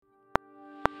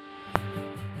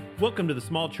Welcome to the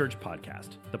Small Church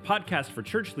Podcast, the podcast for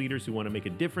church leaders who want to make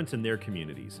a difference in their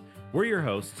communities. We're your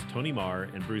hosts, Tony Marr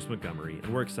and Bruce Montgomery,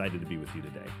 and we're excited to be with you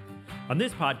today. On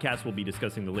this podcast, we'll be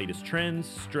discussing the latest trends,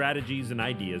 strategies, and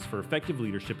ideas for effective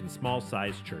leadership in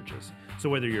small-sized churches. So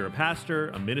whether you're a pastor,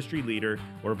 a ministry leader,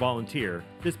 or a volunteer,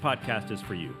 this podcast is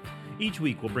for you. Each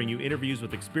week, we'll bring you interviews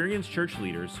with experienced church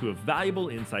leaders who have valuable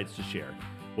insights to share.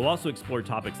 We'll also explore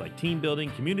topics like team building,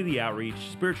 community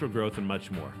outreach, spiritual growth, and much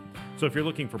more. So if you're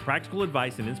looking for practical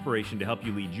advice and inspiration to help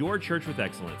you lead your church with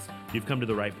excellence, you've come to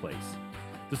the right place.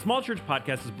 The Small Church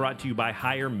Podcast is brought to you by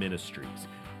Higher Ministries.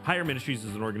 Higher Ministries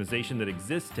is an organization that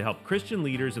exists to help Christian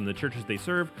leaders in the churches they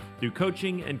serve through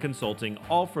coaching and consulting,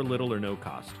 all for little or no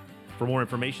cost. For more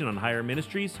information on Higher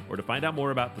Ministries or to find out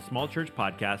more about the Small Church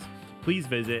Podcast, please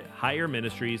visit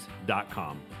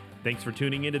higherministries.com. Thanks for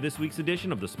tuning into this week's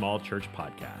edition of the Small Church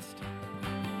Podcast.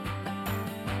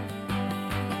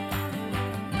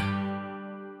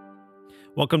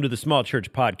 Welcome to the Small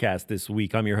Church Podcast this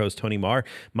week. I'm your host, Tony Marr.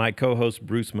 My co-host,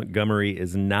 Bruce Montgomery,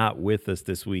 is not with us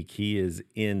this week. He is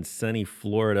in sunny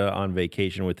Florida on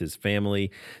vacation with his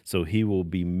family, so he will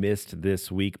be missed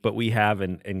this week. But we have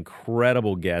an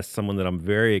incredible guest, someone that I'm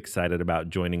very excited about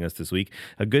joining us this week,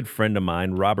 a good friend of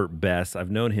mine, Robert Bess.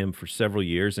 I've known him for several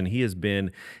years, and he has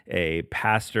been a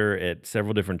pastor at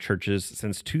several different churches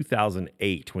since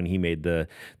 2008 when he made the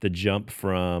jump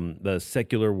from the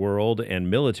secular world and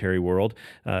military world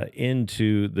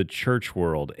into the church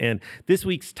world. And this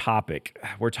week's topic,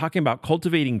 we're talking about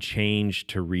cultivating change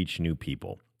to reach new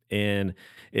people. And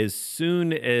as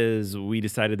soon as we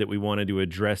decided that we wanted to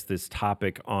address this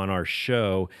topic on our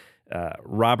show,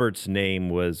 Robert's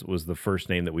name was the first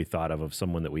name that we thought of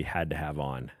someone that we had to have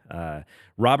on.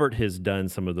 Robert has done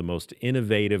some of the most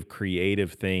innovative,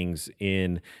 creative things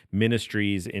in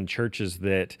ministries, in churches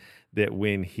that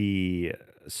when he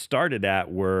started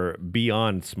at were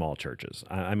beyond small churches.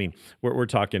 I mean, we're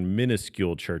talking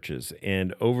minuscule churches.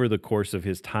 And over the course of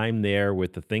his time there,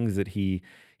 with the things that he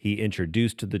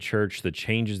introduced to the church, the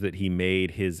changes that he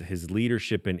made, his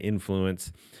leadership and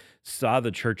influence, saw the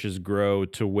churches grow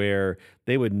to where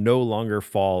they would no longer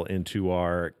fall into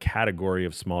our category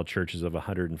of small churches of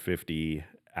 150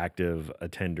 active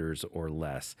attenders or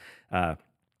less.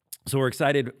 So we're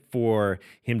excited for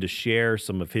him to share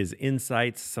some of his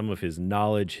insights, some of his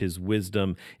knowledge, his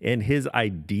wisdom, and his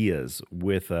ideas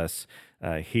with us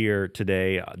here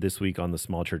today, this week on the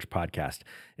Small Church Podcast.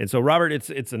 And so, Robert,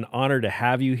 it's an honor to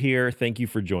have you here. Thank you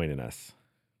for joining us.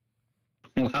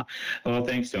 Well,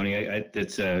 thanks, Tony.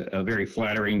 It's a very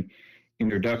flattering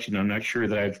introduction. I'm not sure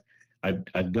that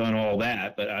I've done all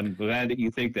that, but I'm glad that you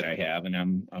think that I have, and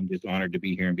I'm just honored to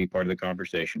be here and be part of the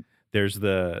conversation. There's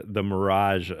the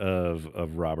mirage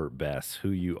of Robert Bess,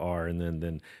 who you are, and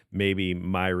then maybe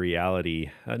my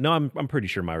reality. No, I'm pretty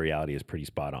sure my reality is pretty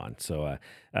spot on. So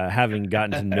having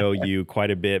gotten to know you quite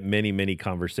a bit, many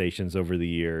conversations over the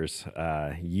years,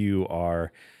 you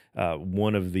are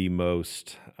one of the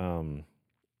most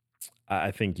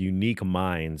I think unique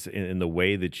minds in the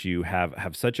way that you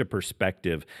have such a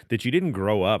perspective that you didn't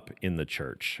grow up in the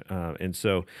church, and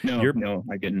so no,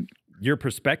 I didn't. Your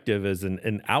perspective as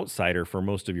an outsider for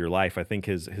most of your life, I think,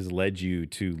 has led you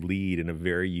to lead in a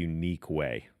very unique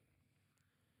way.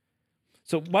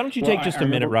 So why don't you take just a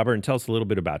minute, Robert, and tell us a little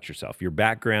bit about yourself, your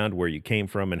background, where you came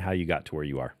from, and how you got to where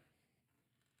you are.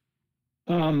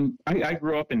 I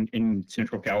grew up in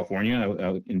Central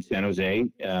California, in San Jose.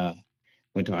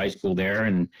 Went to high school there,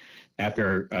 and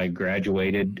after I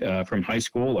graduated from high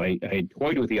school, I had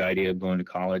toyed with the idea of going to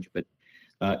college, but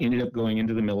ended up going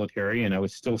into the military, and I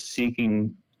was still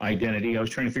seeking identity. I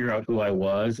was trying to figure out who I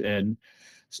was, and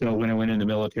so when I went in the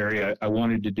military, I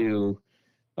wanted to do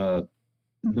the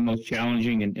most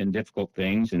challenging and difficult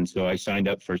things, and so I signed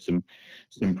up for some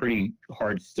pretty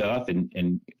hard stuff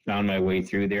and found my way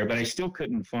through there, but I still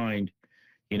couldn't find,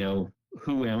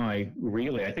 who am I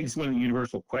really? I think it's one of the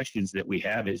universal questions that we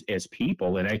have as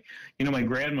people. And my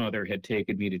grandmother had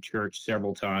taken me to church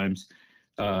several times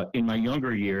in my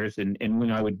younger years. And when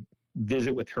I would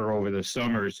visit with her over the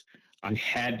summers, I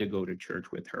had to go to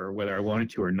church with her, whether I wanted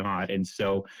to or not. And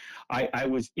so I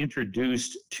was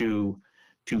introduced to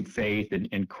faith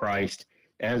and Christ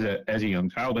as a young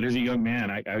child. But as a young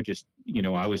man, I just,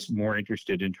 I was more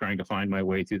interested in trying to find my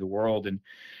way through the world.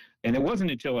 And it wasn't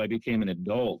until I became an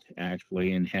adult,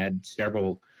 actually, and had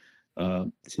several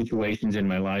situations in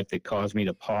my life that caused me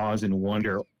to pause and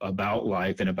wonder about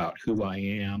life and about who I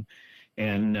am.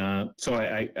 And so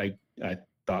I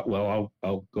thought, well,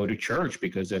 I'll go to church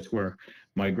because that's where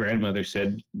my grandmother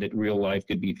said that real life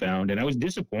could be found. And I was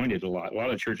disappointed a lot. A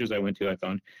lot of churches I went to, I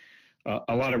found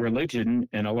a lot of religion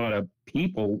and a lot of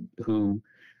people who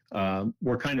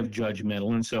were kind of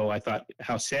judgmental. And so I thought,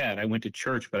 how sad. I went to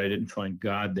church, but I didn't find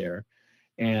God there.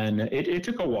 And it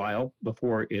took a while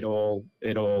before it all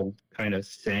kind of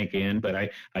sank in. But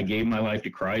I gave my life to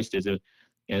Christ as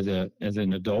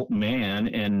an adult man,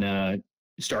 and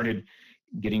started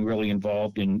getting really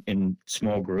involved in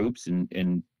small groups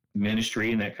and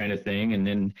ministry and that kind of thing. And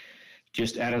then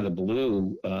just out of the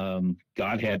blue,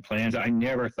 God had plans. I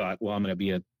never thought, well, I'm going to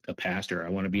be a pastor. I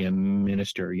want to be a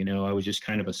minister. I was just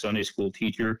kind of a Sunday school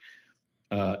teacher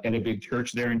at a big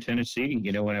church there in Tennessee.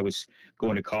 When I was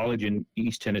going to college in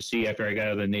East Tennessee, after I got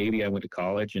out of the Navy, I went to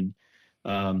college and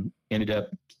ended up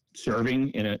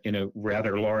serving in a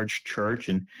rather large church.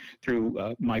 And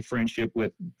through my friendship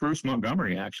with Bruce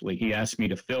Montgomery, actually, he asked me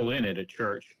to fill in at a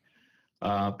church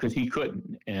because he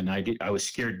couldn't, and I was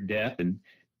scared to death and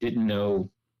didn't know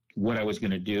what I was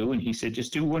going to do. And he said,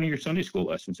 just do one of your Sunday school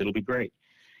lessons; it'll be great.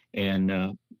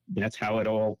 And that's how it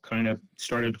all kind of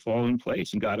started to fall in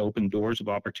place, and God opened doors of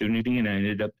opportunity, and I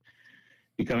ended up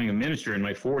becoming a minister in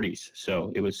my 40s.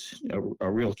 So it was a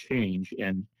real change,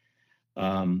 and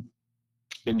um,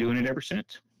 been doing it ever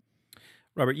since.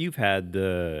 Robert, you've had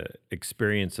the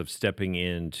experience of stepping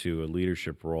into a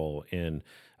leadership role in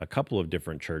a couple of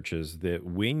different churches that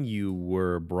when you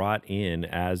were brought in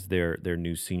as their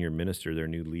new senior minister, their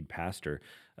new lead pastor,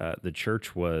 the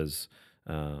church was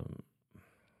um,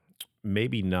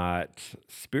 maybe not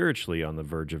spiritually on the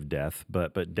verge of death,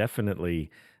 but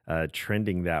definitely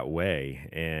trending that way.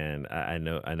 And I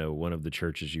know one of the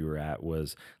churches you were at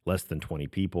was less than 20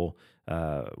 people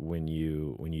when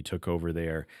you took over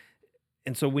there.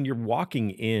 And so when you're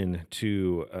walking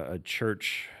into a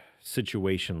church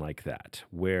situation like that,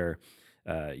 where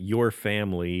your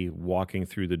family walking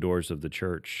through the doors of the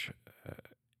church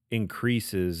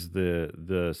increases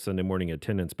the Sunday morning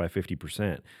attendance by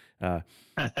 50%, uh,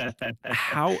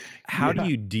 how do Yeah.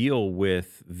 you deal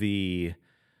with the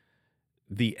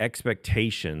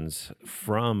expectations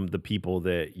from the people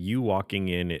that you walking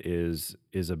in is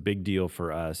a big deal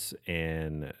for us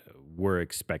and we're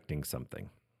expecting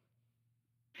something?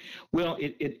 Well,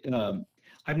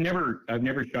 I've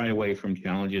never shied away from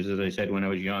challenges. As I said, when I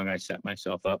was young, I set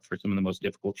myself up for some of the most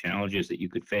difficult challenges that you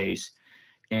could face.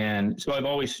 And so I've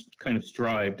always kind of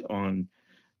strived on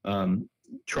um,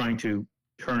 trying to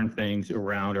turn things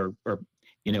around, or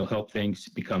help things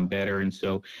become better. And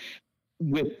so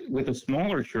with a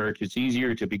smaller church, it's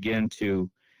easier to begin to,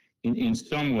 in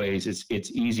some ways,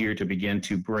 it's easier to begin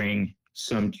to bring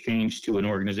some change to an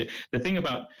organization. The thing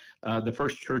about the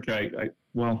first church,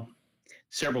 well,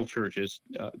 several churches,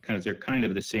 they're kind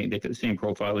of the same. They have the same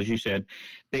profile as you said.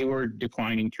 They were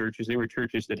declining churches. They were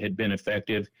churches that had been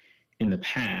effective in the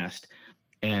past,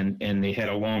 and they had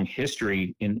a long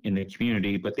history in the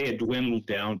community, but they had dwindled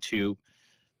down to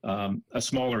a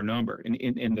smaller number.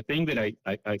 And the thing that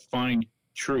I find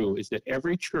true is that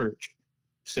every church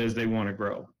says they want to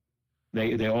grow.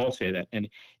 They all say that, and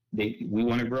we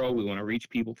want to grow. We want to reach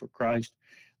people for Christ.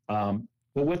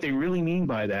 But what they really mean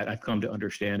by that, I've come to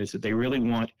understand, is that they really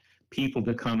want people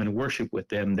to come and worship with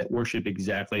them, that worship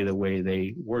exactly the way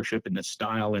they worship, in the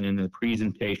style and in the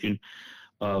presentation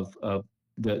of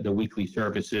the weekly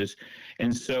services.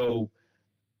 And so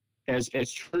as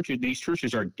churches, these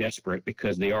churches are desperate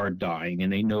because they are dying,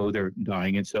 and they know they're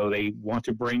dying, and so they want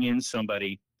to bring in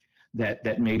somebody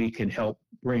that maybe can help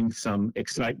bring some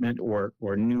excitement or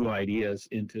new ideas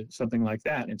into something like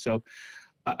that. And so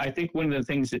I think one of the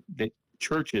things that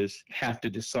churches have to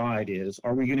decide is,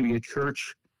 are we going to be a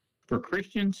church for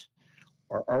Christians,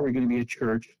 or are we going to be a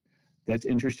church that's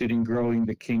interested in growing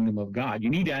the kingdom of God? You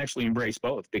need to actually embrace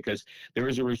both, because there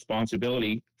is a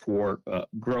responsibility for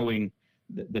growing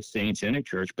the saints in a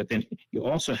church, but then you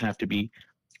also have to be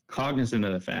cognizant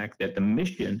of the fact that the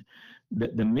mission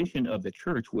of the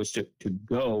church was to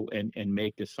go and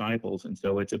make disciples. And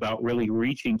so it's about really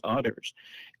reaching others.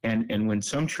 And when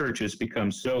some churches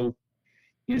become so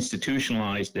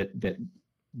institutionalized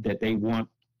that they want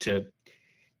to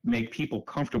make people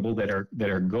comfortable that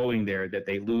are going there, that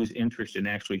they lose interest in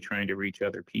actually trying to reach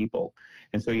other people.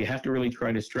 And so you have to really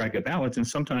try to strike a balance, and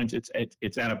sometimes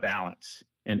it's out of balance.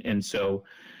 And so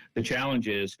the challenge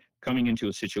is coming into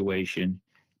a situation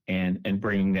and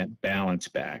bringing that balance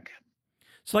back.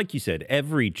 So, like you said,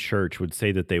 every church would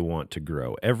say that they want to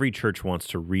grow. Every church wants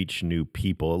to reach new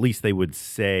people. At least they would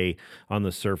say on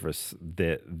the surface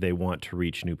that they want to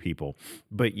reach new people.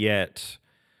 But yet,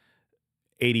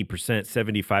 80%,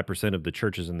 75% of the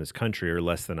churches in this country are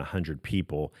less than 100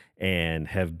 people and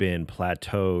have been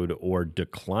plateaued or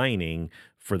declining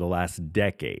for the last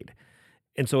decade.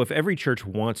 And so, if every church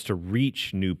wants to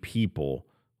reach new people,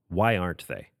 why aren't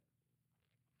they?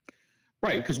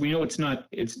 Right, because we know it's not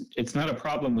a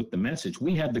problem with the message.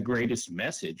 We have the greatest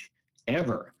message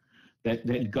ever,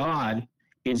 that God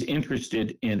is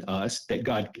interested in us, that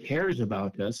God cares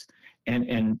about us,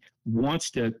 and wants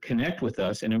to connect with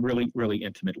us in a really really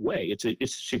intimate way.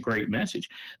 It's a great message.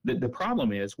 The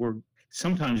problem is we're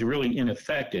sometimes really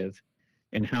ineffective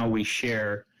in how we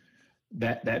share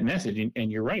that message.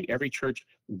 And you're right, every church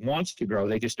wants to grow,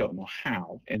 they just don't know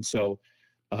how. And so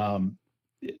um,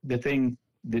 the thing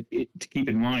to keep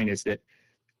in mind is that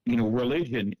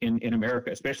religion in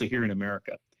America, especially here in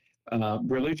America,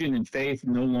 religion and faith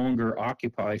no longer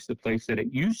occupies the place that it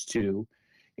used to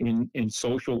in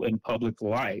social and public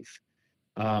life.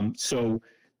 So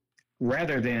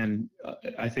rather than,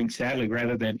 I think sadly,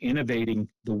 rather than innovating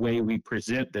the way we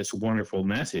present this wonderful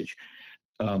message,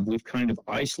 we've kind of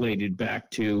isolated back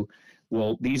to,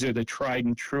 well, these are the tried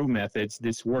and true methods.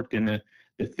 This worked in the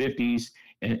 50s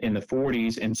and the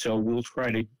 40s, and so we'll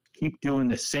try to keep doing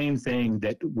the same thing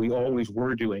that we always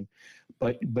were doing.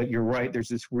 But you're right, there's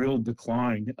this real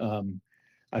decline.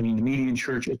 I mean, the median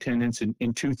church attendance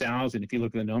in 2000, if you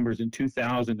look at the numbers, in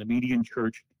 2000, the median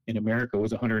church in America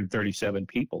was 137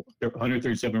 people. There were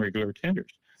 137 regular attenders.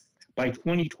 By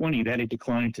 2020, that had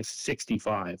declined to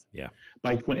 65. Yeah.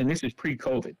 And this is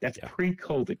pre-COVID. That's Yeah.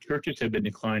 pre-COVID. Churches have been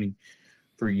declining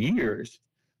for years.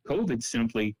 COVID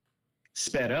simply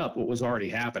sped up what was already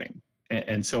happening.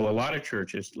 And so a lot of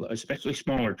churches, especially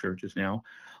smaller churches now,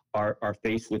 are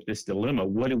faced with this dilemma.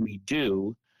 What do we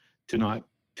do to not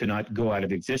go out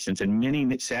of existence?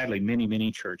 And sadly,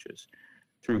 many churches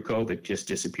through COVID just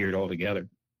disappeared altogether.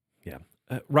 Yeah.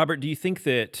 Robert, do you think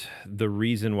that the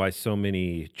reason why so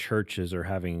many churches are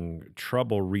having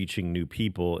trouble reaching new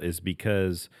people is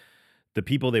because the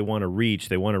people they want to reach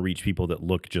people that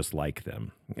look just like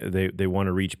them. They want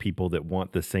to reach people that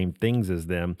want the same things as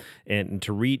them, and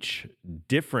to reach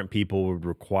different people would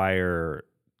require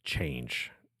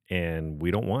change, and we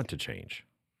don't want to change.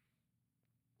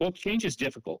 Well, change is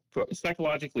difficult.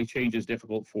 Psychologically, change is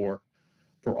difficult for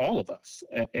all of us.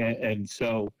 And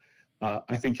so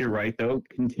I think you're right, though.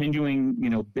 Continuing,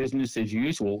 business as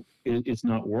usual is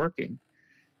not working.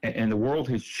 And the world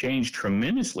has changed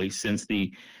tremendously since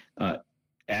the uh,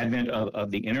 advent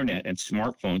of the internet and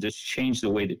smartphones. It's changed the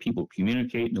way that people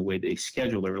communicate and the way they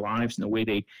schedule their lives and the way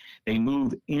they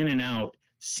move in and out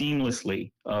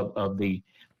seamlessly of the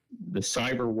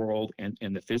cyber world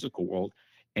and the physical world.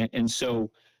 And so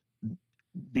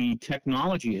the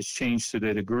technology has changed to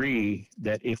the degree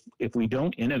that if we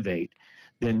don't innovate,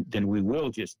 then we will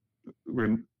just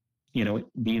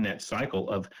be in that cycle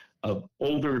of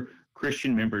older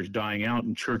Christian members dying out,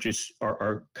 and churches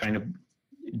are kind of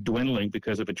dwindling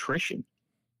because of attrition.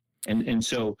 And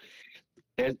so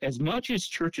as much as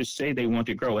churches say they want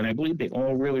to grow, and I believe they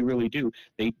all really really do,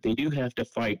 they do have to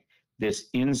fight this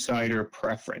insider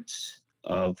preference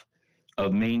of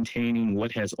maintaining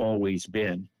what has always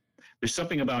been. There's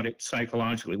something about it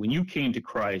psychologically. When you came to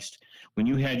Christ, when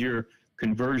you had your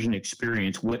conversion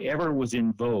experience, whatever was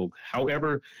in vogue,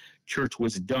 however church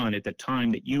was done at the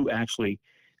time that you actually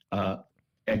uh,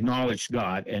 acknowledged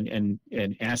God and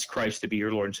asked Christ to be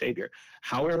your Lord and Savior,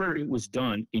 however it was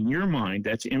done in your mind,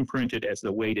 that's imprinted as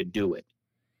the way to do it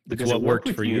It's because it what worked worked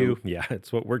with for you. you. Yeah,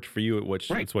 it's what worked for you.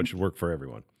 Right, It's what should work for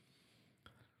everyone.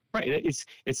 right.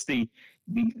 It's the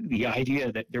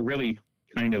idea that they're really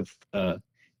kind of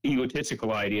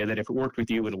egotistical idea that if it worked with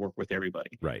you, it'll work with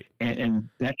everybody. Right. And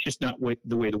that's just not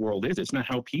the way the world is. It's not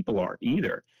how people are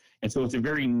either. And so it's a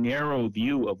very narrow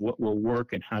view of what will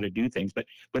work and how to do things.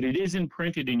 But it is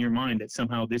imprinted in your mind that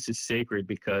somehow this is sacred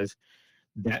because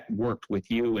that worked with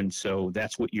you. And so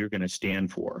that's what you're going to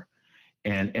stand for.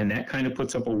 And that kind of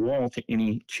puts up a wall to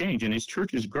any change. And as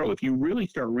churches grow, if you really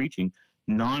start reaching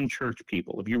non-church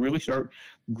people, if you really start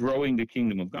growing the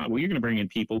kingdom of God, well, you're going to bring in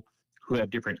people who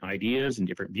have different ideas and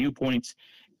different viewpoints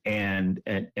and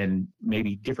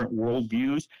maybe different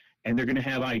worldviews, and they're going to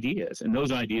have ideas. And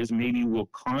those ideas maybe will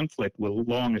conflict with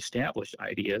long established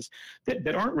ideas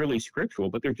that aren't really scriptural,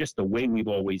 but they're just the way we've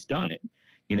always done it,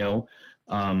 you know?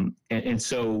 And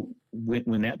so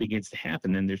when that begins to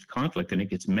happen, then there's conflict and it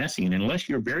gets messy. And unless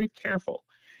you're very careful,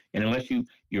 and unless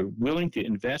you're willing to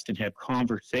invest and have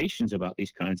conversations about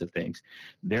these kinds of things,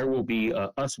 there will be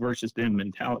a us versus them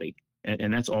mentality.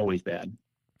 And that's always bad.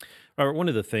 One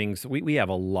of the things we have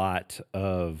a lot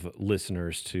of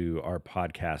listeners to our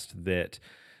podcast that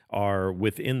are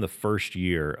within the first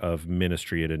year of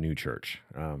ministry at a new church.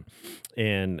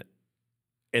 And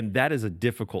and that is a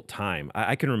difficult time.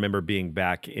 I can remember being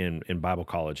back in Bible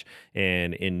college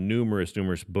and in numerous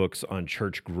books on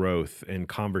church growth and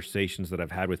conversations that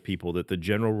I've had with people that the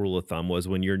general rule of thumb was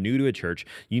when you're new to a church,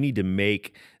 you need to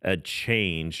make a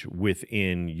change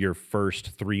within your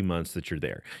first 3 months that you're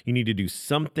there. You need to do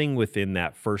something within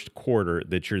that first quarter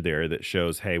that you're there that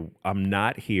shows, hey, I'm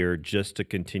not here just to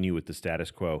continue with the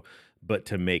status quo, but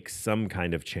to make some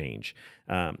kind of change.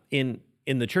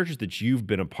 In the churches that you've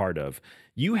been a part of,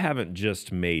 you haven't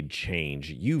just made change,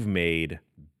 you've made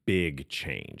big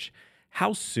change.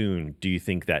 How soon do you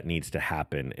think that needs to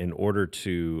happen in order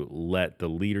to let the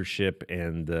leadership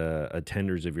and the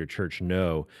attenders of your church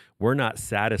know we're not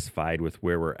satisfied with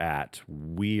where we're at?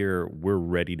 We're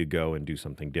ready to go and do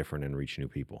something different and reach new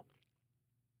people.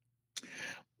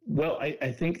 Well,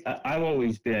 I think I've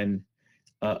always been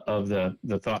of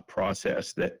the thought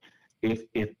process that if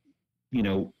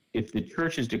if the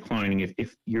church is declining,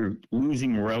 if you're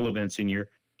losing relevance in your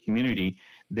community,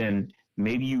 then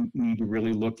maybe you need to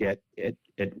really look at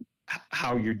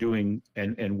how you're doing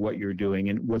and what you're doing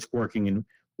and what's working and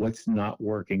what's not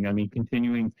working. I mean,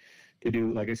 continuing to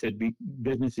do, like I said,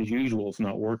 business as usual is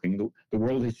not working. The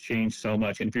world has changed so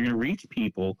much. And if you're going to reach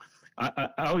people, I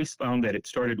always found that it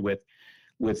started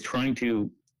with trying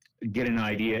to get an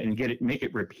idea and make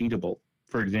it repeatable.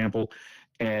 For example,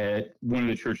 at one of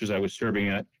the churches I was serving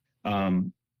at,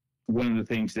 one of the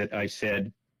things that I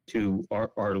said to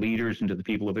our leaders and to the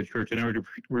people of the church, and I would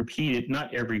repeat it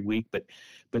not every week, but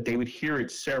they would hear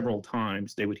it several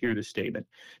times. They would hear the statement: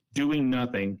 "Doing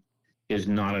nothing is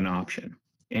not an option."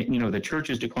 And the church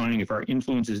is declining. If our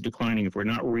influence is declining, if we're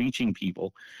not reaching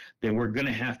people, then we're going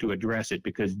to have to address it,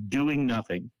 because doing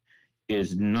nothing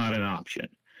is not an option.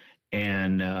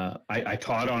 And I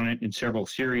taught on it in several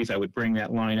series. I would bring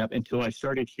that line up until I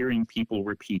started hearing people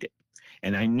repeat it.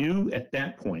 And I knew at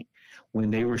that point, when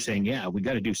they were saying, yeah, we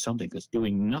got to do something, because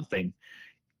doing nothing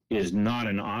is not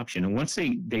an option. And once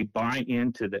they buy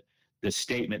into the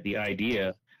statement, the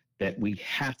idea that we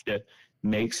have to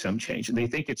make some change, and they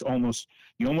think you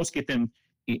almost get them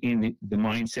in the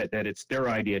mindset that it's their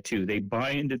idea too. They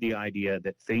buy into the idea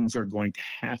that things are going to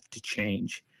have to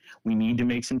change. We need to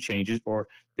make some changes, or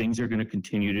things are going to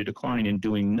continue to decline, and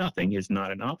doing nothing is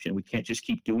not an option. We can't just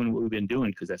keep doing what we've been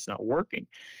doing, because that's not working.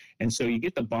 And so you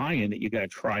get the buy-in that you got to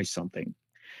try something.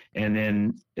 And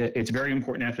then it's very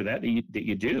important after that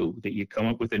that you come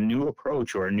up with a new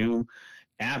approach or a new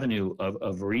avenue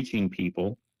of reaching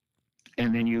people,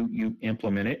 and then you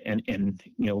implement it, and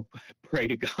pray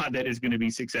to God that it's going to be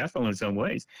successful in some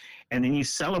ways, and then you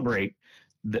celebrate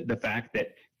the fact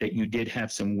that you did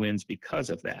have some wins because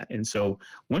of that. And so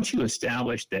once you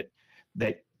establish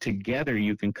that together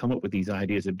you can come up with these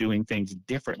ideas of doing things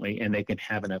differently, and they can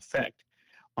have an effect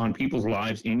on people's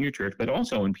lives in your church, but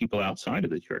also in people outside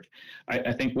of the church.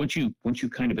 I think once you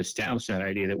kind of establish that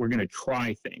idea that we're going to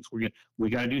try things, we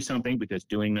got to do something, because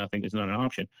doing nothing is not an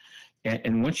option.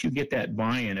 And once you get that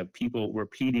buy-in of people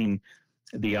repeating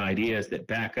the ideas that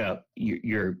back up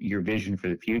your vision for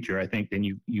the future, I think then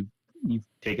you've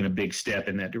taken a big step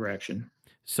in that direction.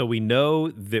 So we know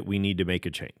that we need to make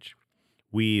a change.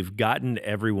 We've gotten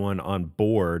everyone on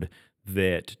board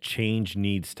that change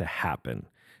needs to happen.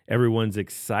 Everyone's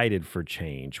excited for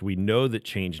change. We know that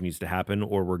change needs to happen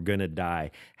or we're going to die.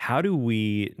 How do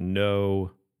we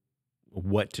know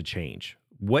what to change?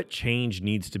 What change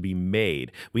needs to be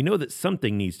made? We know that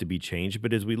something needs to be changed,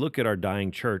 but as we look at our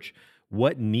dying church,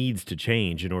 what needs to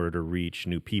change in order to reach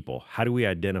new people? How do we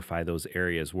identify those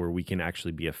areas where we can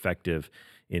actually be effective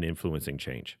in influencing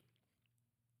change?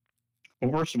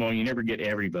 Well, first of all, you never get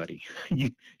everybody.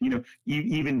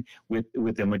 Even with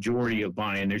the majority of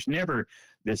buy-in, there's never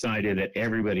this idea that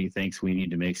everybody thinks we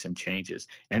need to make some changes.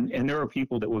 And there are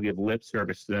people that will give lip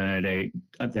service to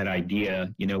that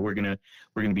idea. We're gonna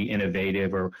be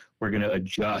innovative, or we're gonna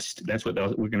adjust.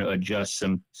 We're gonna adjust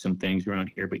some things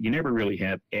around here. But you never really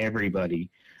have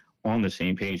everybody on the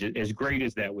same page. As great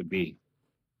as that would be,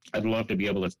 I'd love to be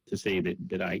able to say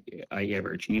that I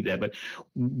ever achieved that. But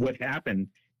what happened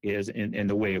is, and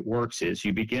the way it works is,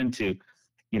 you begin to,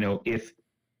 if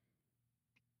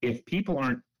people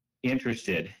aren't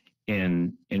interested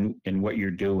in what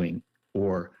you're doing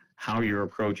or how you're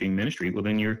approaching ministry, well,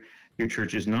 then your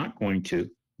church is not going to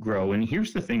grow. And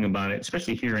here's the thing about it,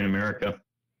 especially here in America.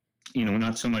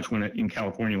 Not so much in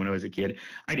California when I was a kid.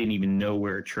 I didn't even know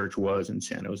where a church was in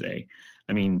San Jose.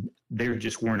 I mean, there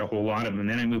just weren't a whole lot of them. And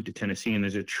then I moved to Tennessee, and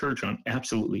there's a church on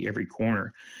absolutely every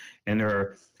corner. And there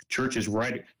are churches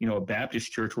a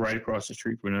Baptist church right across the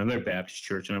street from another Baptist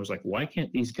church. And I was like, why can't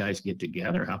these guys get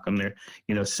together? How come there,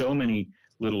 so many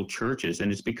little churches?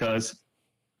 And it's because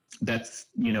that's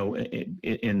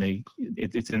it's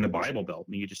in the Bible Belt.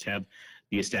 And you just have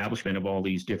the establishment of all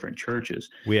these different churches,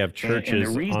 We have and the churches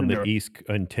on reason the they're east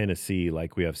in Tennessee,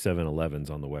 like we have 7-Elevens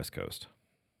on the West Coast.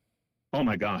 oh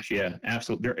my gosh, yeah,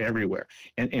 absolutely, they're everywhere.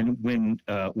 And when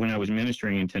I was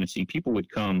ministering in Tennessee, people would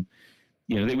come,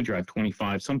 they would drive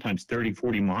 25, sometimes 30,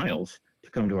 40 miles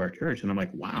to come to our church. And I'm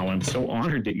like, wow, I'm so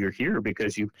honored that you're here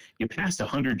because you passed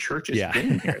 100 churches Yeah.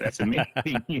 getting here. That's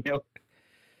amazing.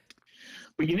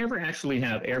 But you never actually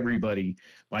have everybody,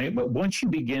 right? But once you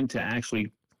begin to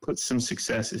actually put some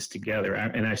successes together,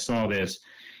 and I saw this,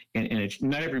 and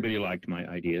not everybody liked my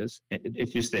ideas.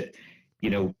 It's just that, you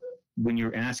know, when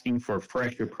you're asking for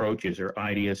fresh approaches or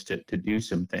ideas to do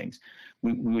some things,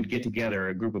 we would get together,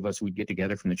 a group of us would get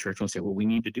together from the church and say, well, we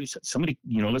need to do somebody,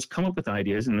 let's come up with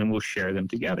ideas and then we'll share them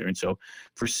together. And so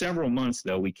for several months,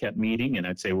 though, we kept meeting and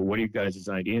I'd say, well, what are you guys'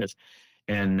 ideas?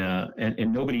 And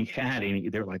nobody had any.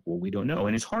 They're like, well, we don't know.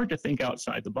 And it's hard to think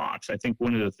outside the box. I think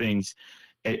one of the things,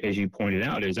 as you pointed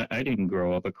out, is I didn't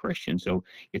grow up a Christian, so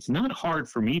it's not hard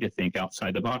for me to think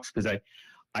outside the box because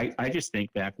I just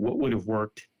think back what would have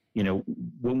worked.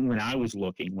 When I was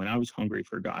looking, when I was hungry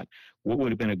for God, what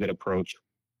would have been a good approach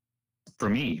for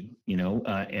me?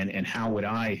 And how would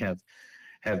I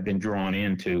have been drawn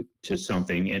into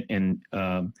something? And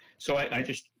so I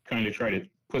just kind of try to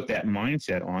put that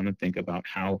mindset on and think about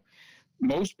how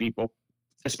most people,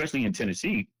 especially in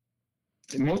Tennessee,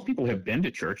 most people have been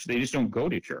to church. They just don't go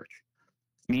to church,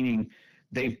 meaning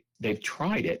they've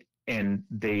tried it and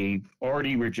they've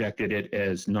already rejected it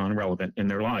as non-relevant in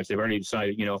their lives. They've already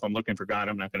decided, if I'm looking for God,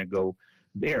 I'm not going to go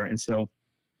there. And so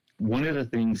one of the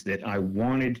things that I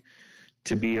wanted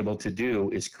to be able to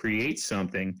do is create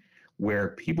something where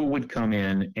people would come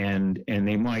in and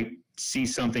they might see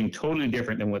something totally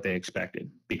different than what they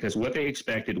expected. Because what they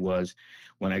expected was,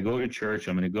 when I go to church,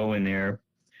 I'm going to go in there.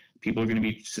 Some people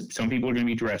are going to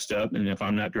be dressed up, and if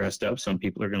I'm not dressed up, some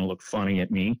people are going to look funny at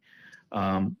me.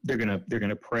 They're going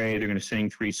to pray. They're going to sing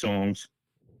 3 songs.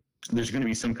 There's going to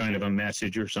be some kind of a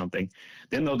message or something.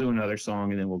 Then they'll do another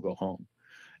song, and then we'll go home.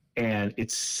 And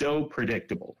it's so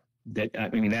predictable that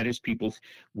is people's.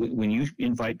 When you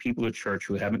invite people to church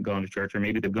who haven't gone to church, or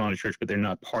maybe they've gone to church but they're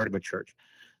not part of a church,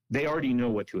 they already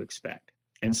know what to expect.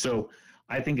 And so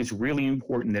I think it's really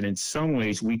important that in some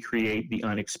ways we create the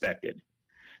unexpected,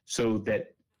 so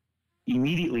that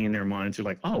immediately in their minds are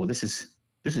like, oh, this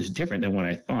is different than what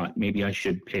I thought. Maybe I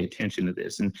should pay attention to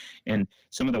this. And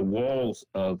some of the walls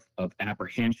of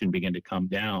apprehension begin to come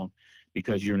down,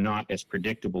 because you're not as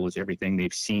predictable as everything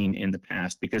they've seen in the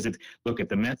past. Because if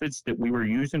the methods that we were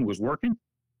using was working,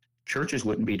 churches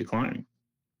wouldn't be declining.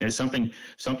 And something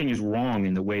is wrong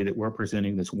in the way that we're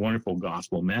presenting this wonderful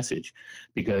gospel message,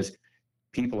 because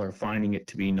people are finding it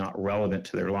to be not relevant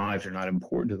to their lives, or not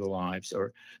important to their lives,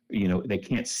 or they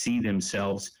can't see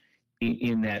themselves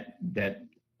in that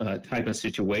type of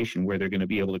situation where they're going to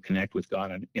be able to connect with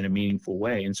God in a meaningful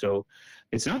way. And so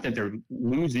it's not that they're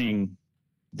losing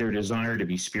their desire to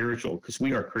be spiritual, because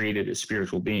we are created as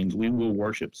spiritual beings. We will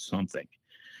worship something.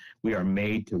 We are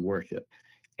made to worship.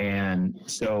 And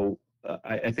so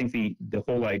I think the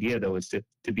whole idea, though, is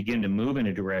to begin to move in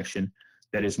a direction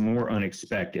that is more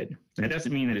unexpected. And it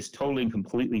doesn't mean that it's totally and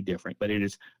completely different, but it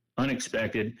is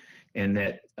unexpected, and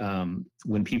that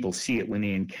when people see it, when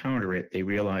they encounter it, they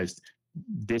realize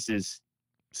this is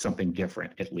something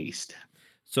different, at least.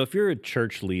 So if you're a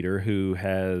church leader who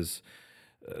has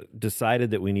decided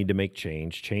that we need to make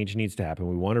change needs to happen,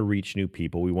 we want to reach new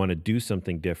people, we want to do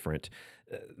something different,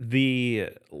 the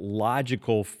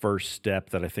logical first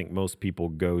step that I think most people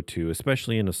go to,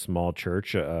 especially in a small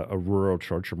church, a rural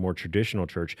church, or more traditional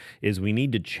church, is we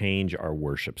need to change our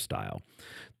worship style.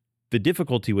 The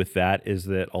difficulty with that is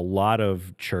that a lot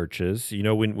of churches,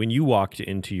 when you walked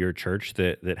into your church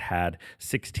that had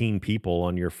 16 people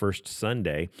on your first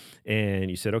Sunday, and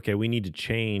you said, okay, we need to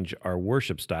change our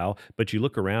worship style, but you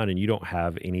look around and you don't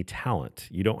have any talent.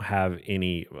 You don't have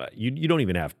any, you don't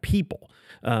even have people.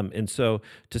 And so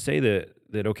to say that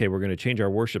okay, we're going to change our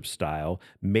worship style,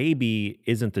 maybe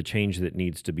isn't the change that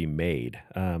needs to be made.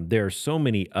 There are so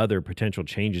many other potential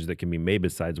changes that can be made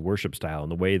besides worship style,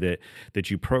 and the way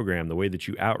that you program, the way that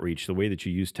you outreach, the way that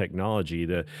you use technology,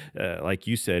 like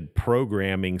you said,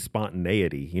 programming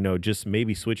spontaneity. Just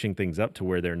maybe switching things up to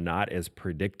where they're not as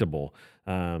predictable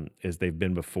as they've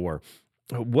been before.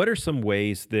 What are some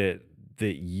ways that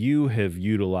you have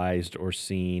utilized or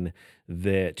seen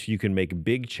that you can make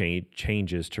big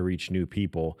changes to reach new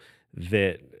people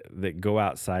that go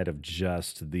outside of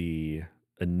just the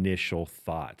initial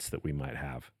thoughts that we might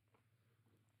have?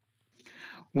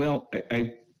 Well,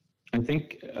 I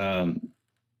think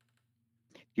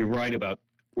you're right about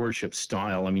worship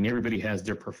style. I mean, everybody has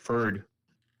their preferred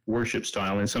worship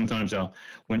style. And sometimes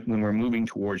when we're moving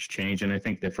towards change, and I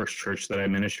think the first church that I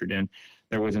ministered in,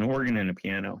 there was an organ and a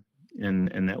piano,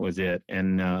 and that was it.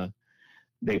 And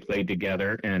they played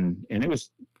together, and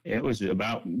it was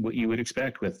about what you would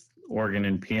expect with organ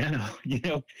and piano.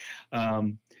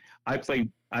 um, I play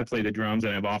the drums,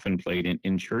 and I've often played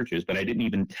in churches, but I didn't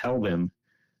even tell them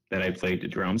that I played the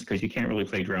drums, because you can't really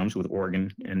play drums with organ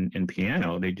and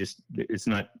piano.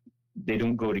 They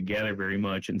don't go together very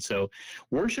much. And so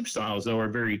worship styles, though, are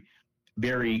very,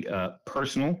 very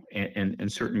personal,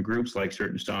 and certain groups like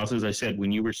certain styles. As I said,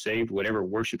 when you were saved, whatever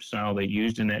worship style they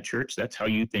used in that church, that's how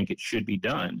you think it should be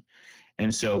done.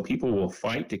 And so people will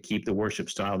fight to keep the worship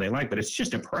style they like, but it's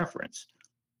just a preference.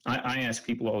 I ask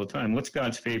people all the time, what's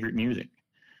God's favorite music?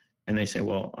 And they say,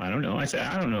 well, I don't know. I say,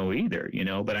 I don't know either,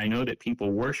 but I know that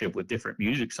people worship with different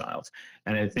music styles.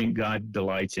 And I think God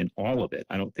delights in all of it.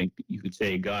 I don't think you could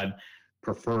say God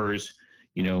prefers,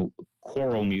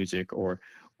 choral music or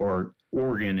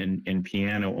organ and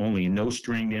piano only, and no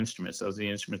stringed instruments. Those are the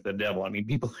instruments of the devil. I mean,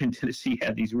 people in Tennessee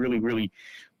have these really, really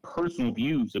personal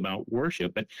views about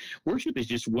worship, but worship is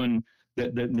just one.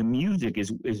 The music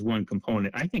is one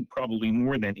component. I think probably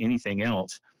more than anything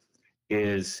else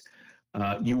is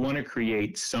you want to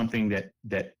create something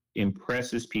that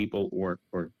impresses people or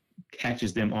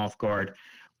catches them off guard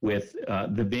with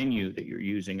the venue that you're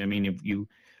using. I mean,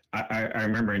 I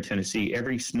remember in Tennessee,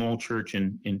 every small church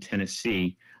in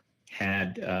Tennessee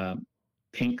had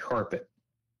pink carpet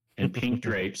and pink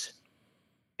drapes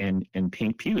and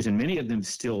pink pews, and many of them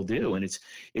still do. And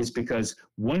it's because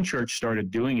one church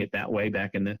started doing it that way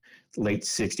back in the late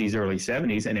 60s, early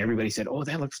 70s, and everybody said, oh,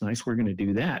 that looks nice, we're going to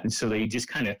do that. And so they just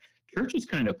churches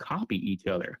kind of copy each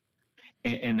other.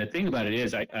 And the thing about it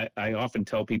is, I often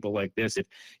tell people like this: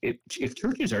 if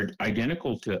churches are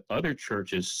identical to other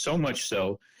churches, so much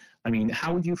so, I mean,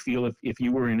 how would you feel if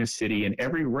you were in a city and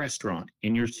every restaurant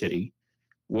in your city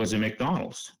was a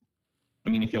McDonald's? I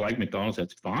mean, if you like McDonald's,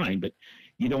 that's fine, but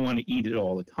you don't want to eat it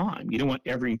all the time. You don't want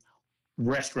every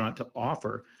restaurant to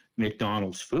offer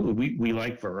McDonald's food. We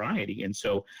like variety, and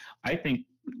so I think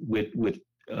with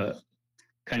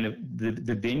kind of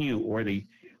the venue or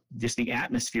just the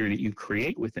atmosphere that you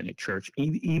create within a church,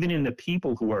 even in the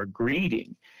people who are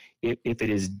greeting, if it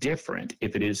is different,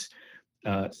 if it is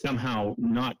somehow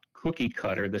not cookie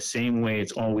cutter the same way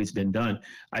it's always been done,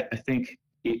 I think,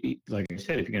 like I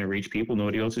said, if you're going to reach people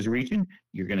nobody else is reaching,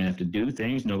 you're going to have to do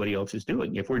things nobody else is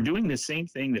doing. If we're doing the same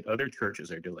thing that other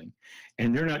churches are doing,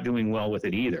 and they're not doing well with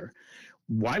it either,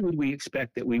 why would we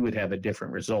expect that we would have a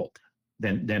different result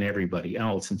than everybody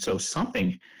else? And so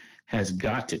something has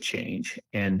got to change.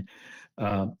 And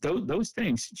those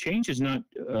things, change is not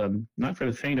for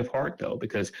the faint of heart, though,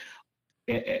 because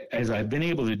as I've been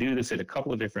able to do this at a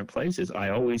couple of different places, I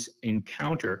always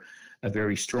encounter a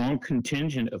very strong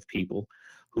contingent of people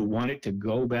who want it to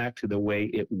go back to the way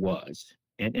it was.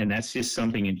 And that's just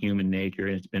something in human nature,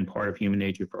 and it's been part of human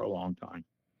nature for a long time.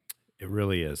 It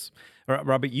really is.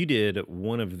 Robert, you did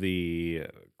one of the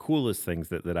coolest things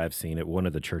that I've seen at one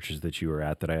of the churches that you were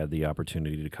at that I had the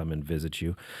opportunity to come and visit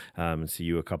you and see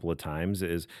you a couple of times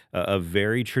is a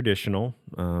very traditional,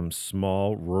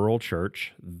 small rural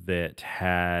church that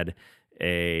had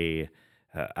a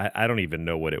I don't even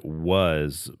know what it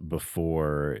was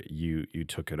before you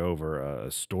took it over.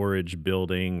 A storage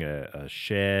building, a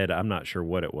shed. I'm not sure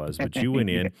what it was, but you went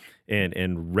Yeah. in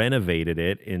and renovated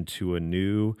it into a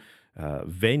new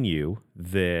venue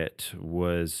that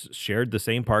was shared the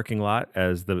same parking lot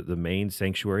as the main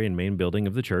sanctuary and main building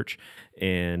of the church.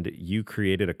 And you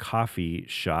created a coffee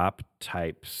shop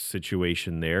type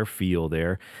situation there, feel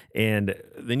there. And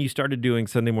then you started doing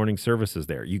Sunday morning services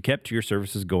there. You kept your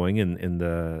services going in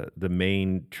the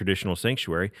main traditional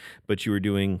sanctuary, but you were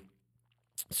doing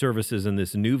services in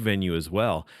this new venue as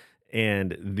well.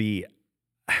 And the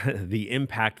the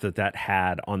impact that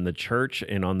had on the church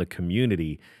and on the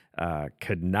community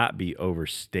could not be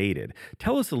overstated.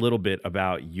 Tell us a little bit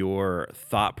about your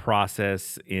thought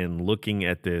process in looking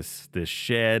at this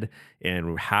shed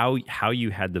and how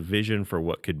you had the vision for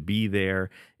what could be there,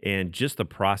 and just the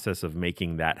process of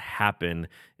making that happen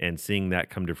and seeing that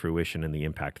come to fruition and the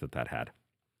impact that had.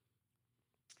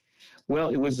 Well,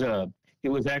 it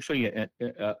was actually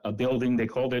a building. They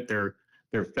called it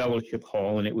their fellowship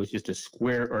hall, and it was just a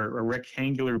square or a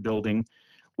rectangular building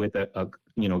with a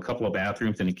couple of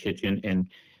bathrooms and a kitchen and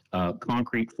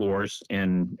concrete floors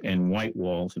and white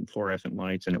walls and fluorescent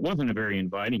lights. And it wasn't a very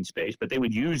inviting space, but they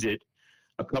would use it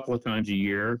a couple of times a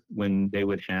year when they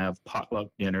would have potluck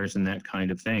dinners and that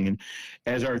kind of thing. And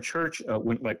as our church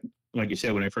went, like you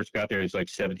said, when I first got there, it was like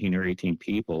 17 or 18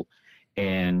 people.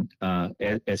 And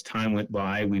as time went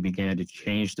by, we began to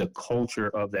change the culture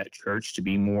of that church to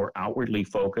be more outwardly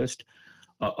focused.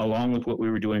 Along with what we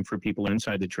were doing for people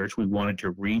inside the church, we wanted to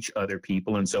reach other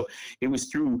people. And so it was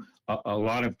through a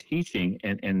lot of teaching.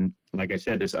 And like I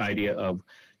said, this idea of,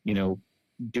 you know,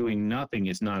 doing nothing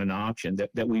is not an option,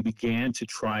 that we began to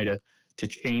try to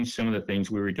change some of the things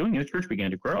we were doing. And the church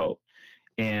began to grow.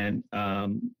 And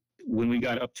when we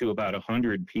got up to about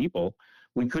 100 people,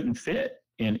 we couldn't fit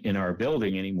in our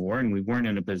building anymore, and we weren't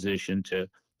in a position to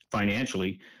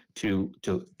financially to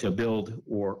build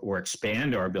or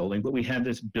expand our building. But we had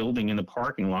this building in the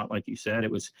parking lot, like you said.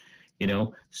 It was, you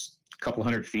know, a couple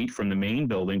hundred feet from the main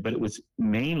building, but it was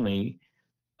mainly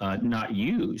not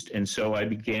used. And so I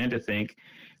began to think,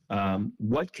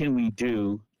 what can we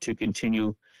do to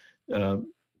continue uh,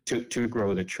 to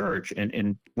grow the church?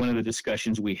 And one of the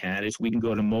discussions we had is we can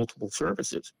go to multiple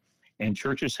services. And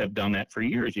churches have done that for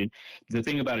years. The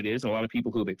thing about it is, a lot of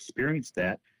people who have experienced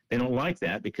that, they don't like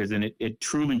that, because then it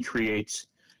truly creates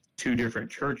two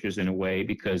different churches in a way,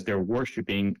 because they're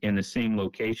worshiping in the same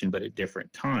location but at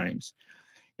different times.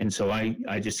 And so I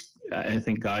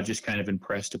think God just kind of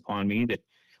impressed upon me that,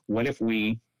 what if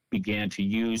we began to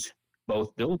use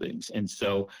both buildings? And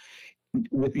so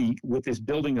with this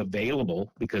building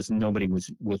available, because nobody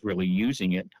was really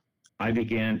using it, I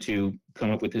began to come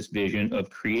up with this vision of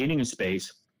creating a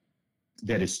space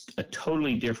that is a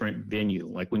totally different venue.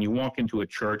 Like when you walk into a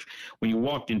church, when you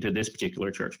walked into this particular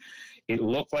church, it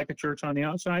looked like a church on the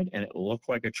outside and it looked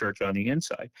like a church on the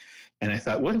inside. And I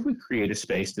thought, what if we create a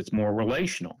space that's more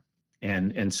relational?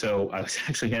 And so I was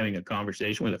actually having a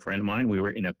conversation with a friend of mine. We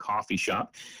were in a coffee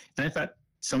shop, and I thought,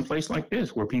 someplace like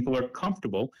this where people are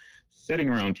comfortable sitting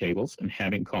around tables and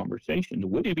having conversations,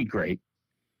 wouldn't it be great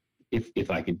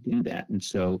if I could do that? And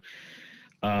so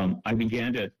I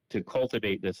began to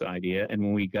cultivate this idea. And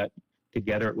when we got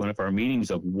together at one of our meetings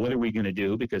of what are we going to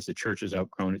do, because the church has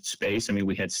outgrown its space. I mean,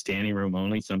 we had standing room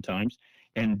only sometimes,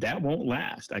 and that won't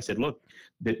last. I said, look,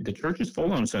 the church is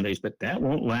full on Sundays, but that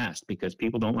won't last, because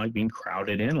people don't like being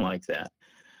crowded in like that.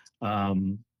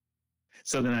 Um,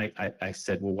 so then I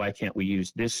said, well, why can't we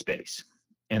use this space?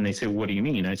 And they said, what do you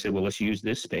mean? I said, well, let's use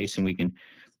this space, and we can.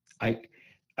 I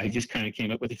I just kind of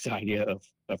came up with this idea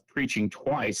of preaching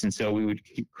twice, and so we would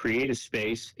create a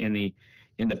space in the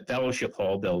fellowship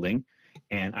hall building,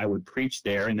 and I would preach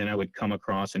there, and then I would come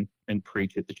across and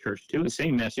preach at the church too. The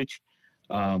same message,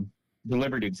 um,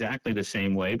 delivered exactly the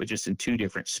same way, but just in two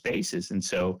different spaces. And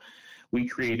so we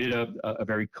created a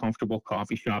very comfortable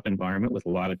coffee shop environment with a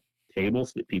lot of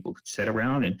tables that people could sit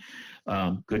around,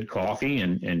 and good coffee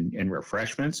and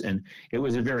refreshments. And it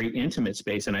was a very intimate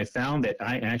space. And I found that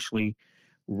I actually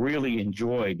really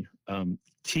enjoyed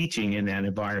teaching in that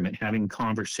environment, having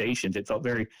conversations. It felt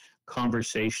very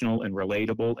conversational and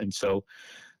relatable. And so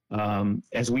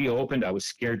as we opened, I was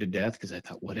scared to death, because I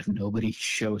thought, what if nobody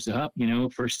shows up? You know,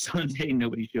 first Sunday,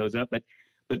 nobody shows up.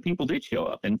 But people did show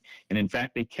up, and in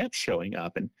fact, they kept showing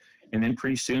up. And then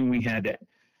pretty soon we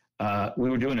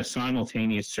were doing a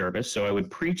simultaneous service. So I would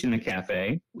preach in the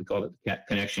cafe. We called it the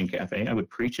Connection Cafe. I would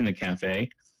preach in the cafe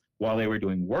while they were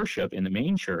doing worship in the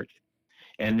main church.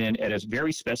 And then at a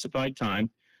very specified time,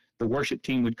 the worship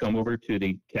team would come over to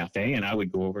the cafe, and I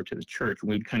would go over to the church.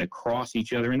 We'd kind of cross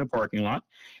each other in the parking lot,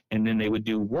 and then they would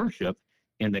do worship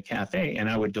in the cafe, and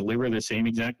I would deliver the same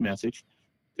exact message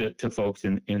to folks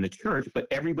in the church, but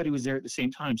everybody was there at the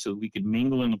same time, so we could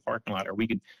mingle in the parking lot, or we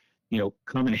could,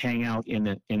 come and hang out in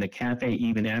the cafe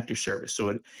even after service.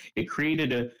 So it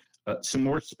created some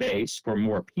more space for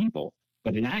more people,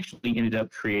 but it actually ended up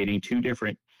creating two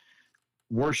different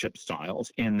worship styles,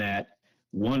 in that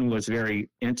one was very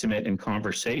intimate and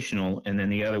conversational, and then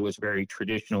the other was very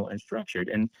traditional and structured.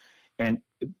 And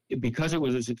because it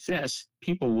was a success,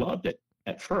 people loved it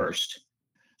at first.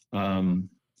 Um,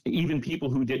 Even people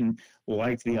who didn't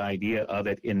like the idea of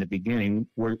it in the beginning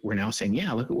were now saying,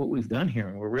 yeah, look at what we've done here.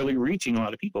 And we're really reaching a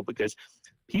lot of people, because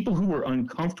people who were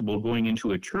uncomfortable going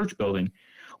into a church building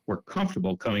were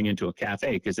comfortable coming into a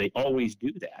cafe, because they always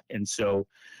do that. And so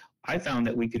I found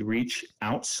that we could reach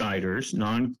outsiders,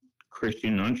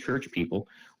 non-Christian, non-church people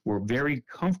were very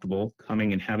comfortable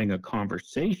coming and having a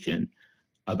conversation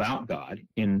about God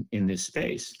in this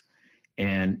space.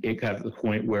 And it got to the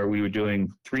point where we were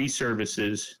doing 3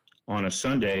 services on a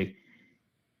Sunday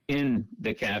in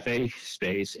the cafe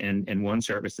space, and 1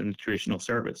 service in the traditional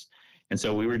service. And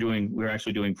so we were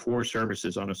actually doing 4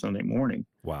 services on a Sunday morning,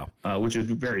 Wow. which is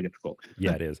very difficult.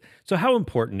 Yeah, it is. So, how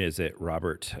important is it,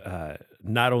 Robert,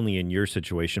 not only in your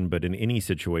situation, but in any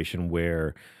situation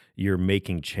where you're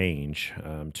making change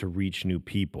to reach new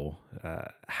people.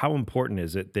 How important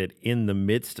is it that in the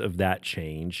midst of that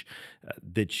change,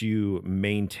 that you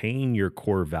maintain your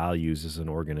core values as an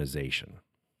organization?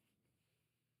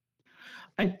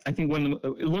 I think when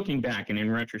looking back and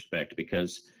in retrospect,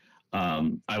 because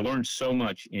I learned so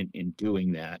much in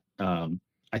doing that.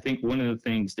 I think one of the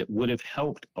things that would have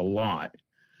helped a lot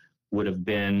would have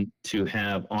been to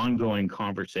have ongoing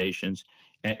conversations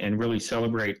and really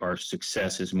celebrate our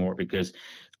successes more, because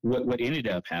what ended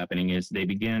up happening is they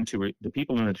began to the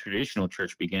people in the traditional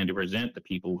church began to resent the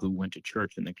people who went to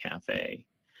church in the cafe.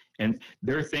 And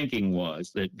their thinking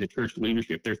was that the church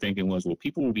leadership, their thinking was, well,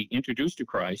 people will be introduced to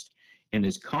Christ in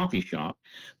this coffee shop,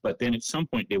 but then at some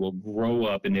point they will grow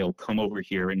up and they'll come over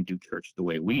here and do church the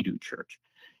way we do church.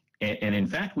 And in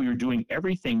fact, we were doing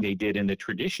everything they did in the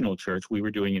traditional church, we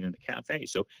were doing it in the cafe.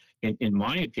 So in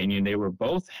my opinion, they were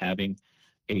both having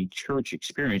a church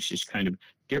experience just kind of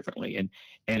differently. And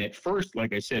at first,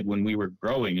 like I said, when we were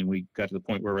growing and we got to the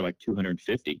point where we're like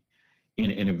 250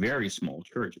 in a very small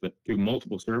church, but through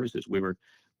multiple services, we were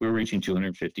reaching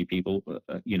 250 people,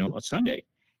 a Sunday.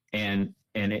 And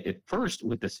at first,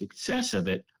 with the success of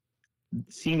it,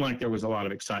 seemed like there was a lot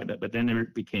of excitement, but then there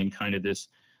became kind of this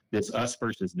us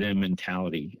versus them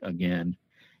mentality again.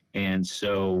 And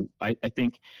so I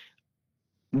think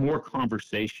more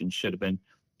conversation should have been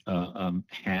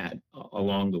had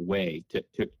along the way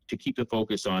to keep the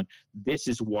focus on, this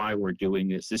is why we're doing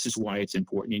this. This is why it's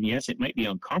important. And yes, it might be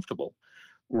uncomfortable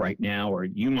right now, or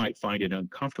you might find it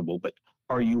uncomfortable, but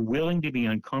are you willing to be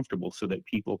uncomfortable so that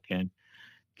people can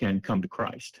come to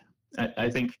Christ? I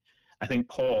think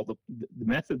Paul, the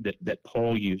method that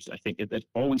Paul used, I think that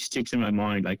always sticks in my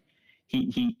mind. Like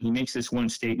he makes this one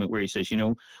statement where he says,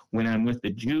 when I'm with the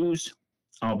Jews,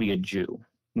 I'll be a Jew.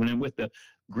 When I'm with the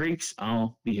Greeks,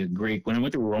 I'll be a Greek. When I'm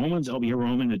with the Romans, I'll be a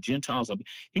Roman. The Gentiles,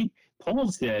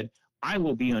 Paul said, I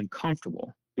will be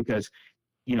uncomfortable, because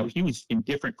he was in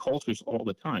different cultures all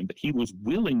the time, but he was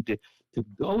willing to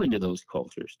go into those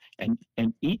cultures and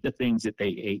eat the things that they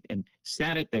ate and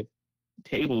sat at the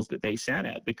tables that they sat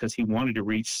at, because he wanted to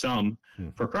reach some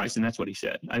for Christ. And that's what he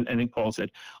said. I think Paul said,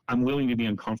 I'm willing to be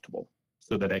uncomfortable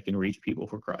so that I can reach people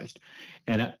for Christ.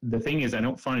 And the thing is, I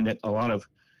don't find that a lot of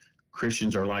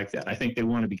Christians are like that. I think they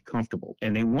want to be comfortable,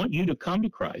 and they want you to come to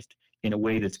Christ in a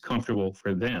way that's comfortable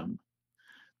for them.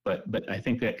 But I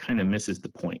think that kind of misses the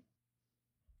point.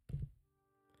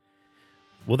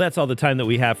 Well, that's all the time that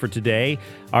we have for today.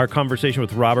 Our conversation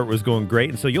with Robert was going great,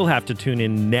 and so you'll have to tune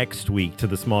in next week to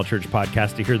the Small Church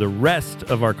Podcast to hear the rest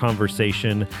of our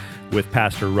conversation with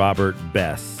Pastor Robert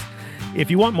Bess. If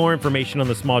you want more information on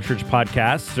the Small Church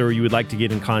Podcast, or you would like to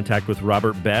get in contact with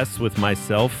Robert Bess, with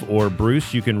myself, or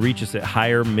Bruce, you can reach us at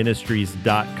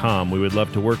higherministries.com. We would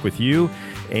love to work with you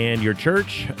and your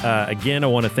church. Again, I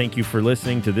want to thank you for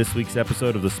listening to this week's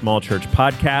episode of the Small Church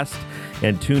Podcast,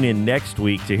 and tune in next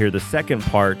week to hear the second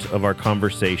part of our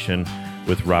conversation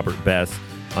with Robert Bess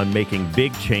on making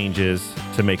big changes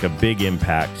to make a big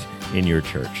impact in your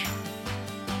church.